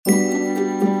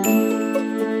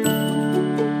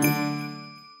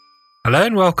Hello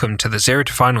and welcome to the Zero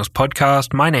to Finals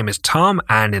podcast. My name is Tom,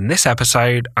 and in this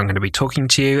episode, I'm going to be talking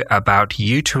to you about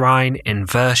uterine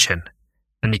inversion.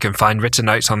 And you can find written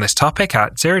notes on this topic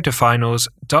at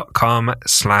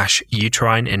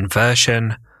zerotofinals.com/uterine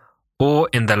inversion or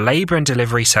in the labour and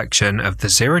delivery section of the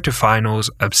Zero to Finals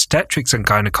Obstetrics and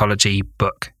Gynecology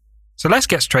book. So let's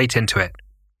get straight into it.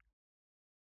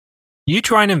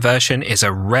 Uterine inversion is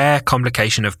a rare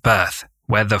complication of birth,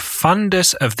 where the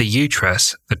fundus of the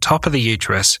uterus, the top of the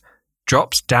uterus,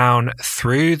 drops down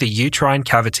through the uterine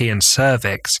cavity and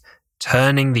cervix,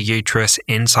 turning the uterus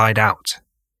inside out.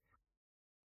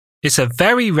 It's a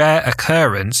very rare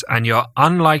occurrence, and you're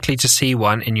unlikely to see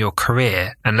one in your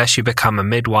career unless you become a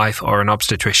midwife or an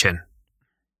obstetrician.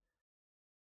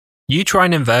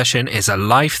 Uterine inversion is a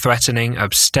life-threatening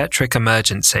obstetric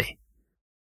emergency.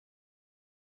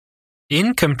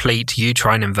 Incomplete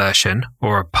uterine inversion,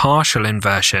 or a partial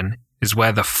inversion, is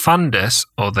where the fundus,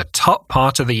 or the top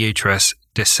part of the uterus,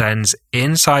 descends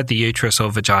inside the uterus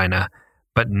or vagina,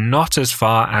 but not as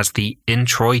far as the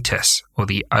introitus, or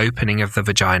the opening of the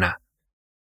vagina.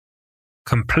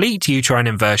 Complete uterine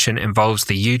inversion involves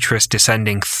the uterus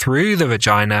descending through the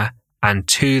vagina and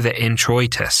to the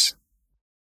introitus.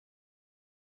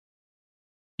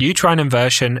 Uterine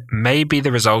inversion may be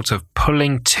the result of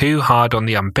pulling too hard on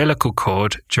the umbilical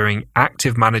cord during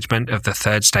active management of the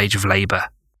third stage of labour.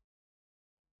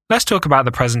 Let's talk about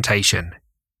the presentation.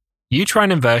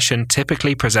 Uterine inversion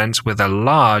typically presents with a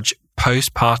large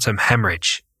postpartum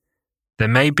hemorrhage. There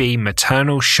may be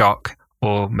maternal shock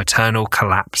or maternal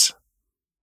collapse.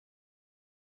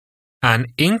 An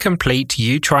incomplete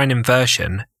uterine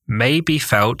inversion may be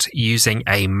felt using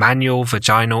a manual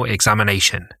vaginal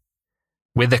examination.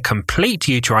 With a complete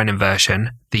uterine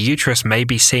inversion, the uterus may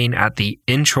be seen at the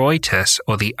introitus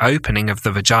or the opening of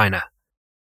the vagina.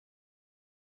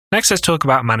 Next, let's talk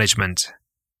about management.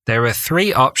 There are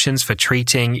 3 options for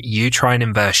treating uterine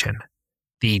inversion: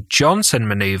 the Johnson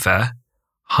maneuver,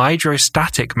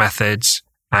 hydrostatic methods,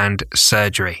 and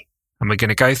surgery. And we're going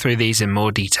to go through these in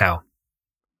more detail.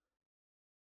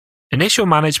 Initial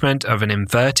management of an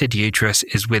inverted uterus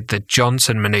is with the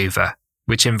Johnson maneuver,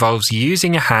 which involves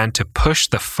using a hand to push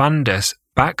the fundus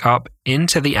back up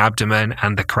into the abdomen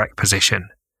and the correct position.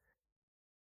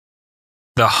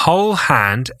 The whole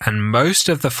hand and most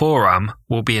of the forearm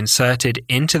will be inserted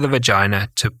into the vagina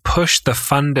to push the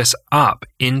fundus up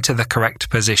into the correct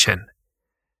position.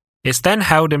 It's then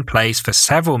held in place for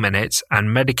several minutes, and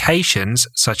medications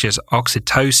such as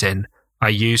oxytocin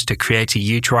are used to create a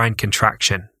uterine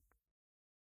contraction.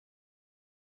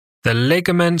 The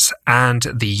ligaments and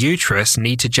the uterus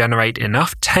need to generate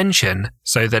enough tension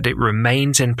so that it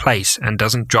remains in place and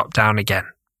doesn't drop down again.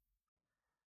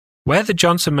 Where the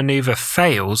Johnson maneuver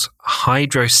fails,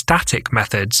 hydrostatic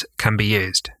methods can be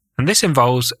used, and this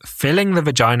involves filling the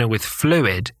vagina with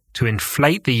fluid to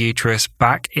inflate the uterus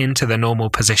back into the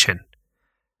normal position.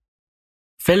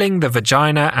 Filling the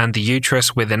vagina and the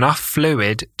uterus with enough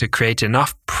fluid to create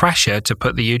enough pressure to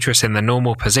put the uterus in the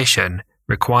normal position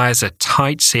requires a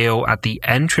tight seal at the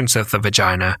entrance of the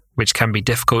vagina, which can be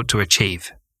difficult to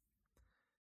achieve.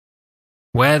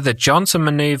 Where the Johnson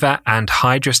maneuver and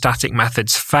hydrostatic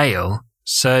methods fail,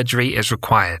 surgery is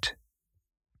required.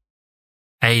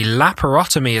 A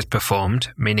laparotomy is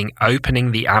performed, meaning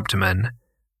opening the abdomen,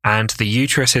 and the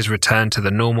uterus is returned to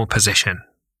the normal position.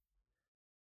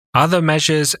 Other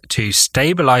measures to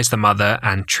stabilize the mother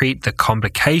and treat the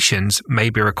complications may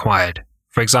be required.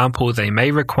 For example, they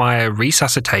may require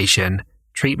resuscitation,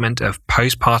 treatment of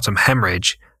postpartum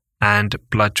hemorrhage, and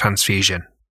blood transfusion.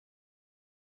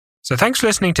 So thanks for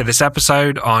listening to this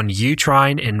episode on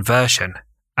uterine inversion.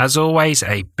 As always,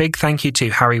 a big thank you to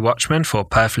Harry Watchman for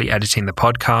perfectly editing the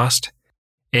podcast.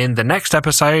 In the next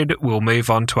episode, we'll move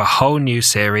on to a whole new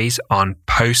series on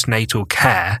postnatal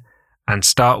care and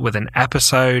start with an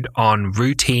episode on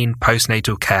routine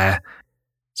postnatal care.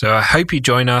 So I hope you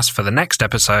join us for the next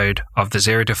episode of the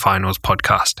Zero to Finals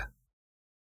podcast.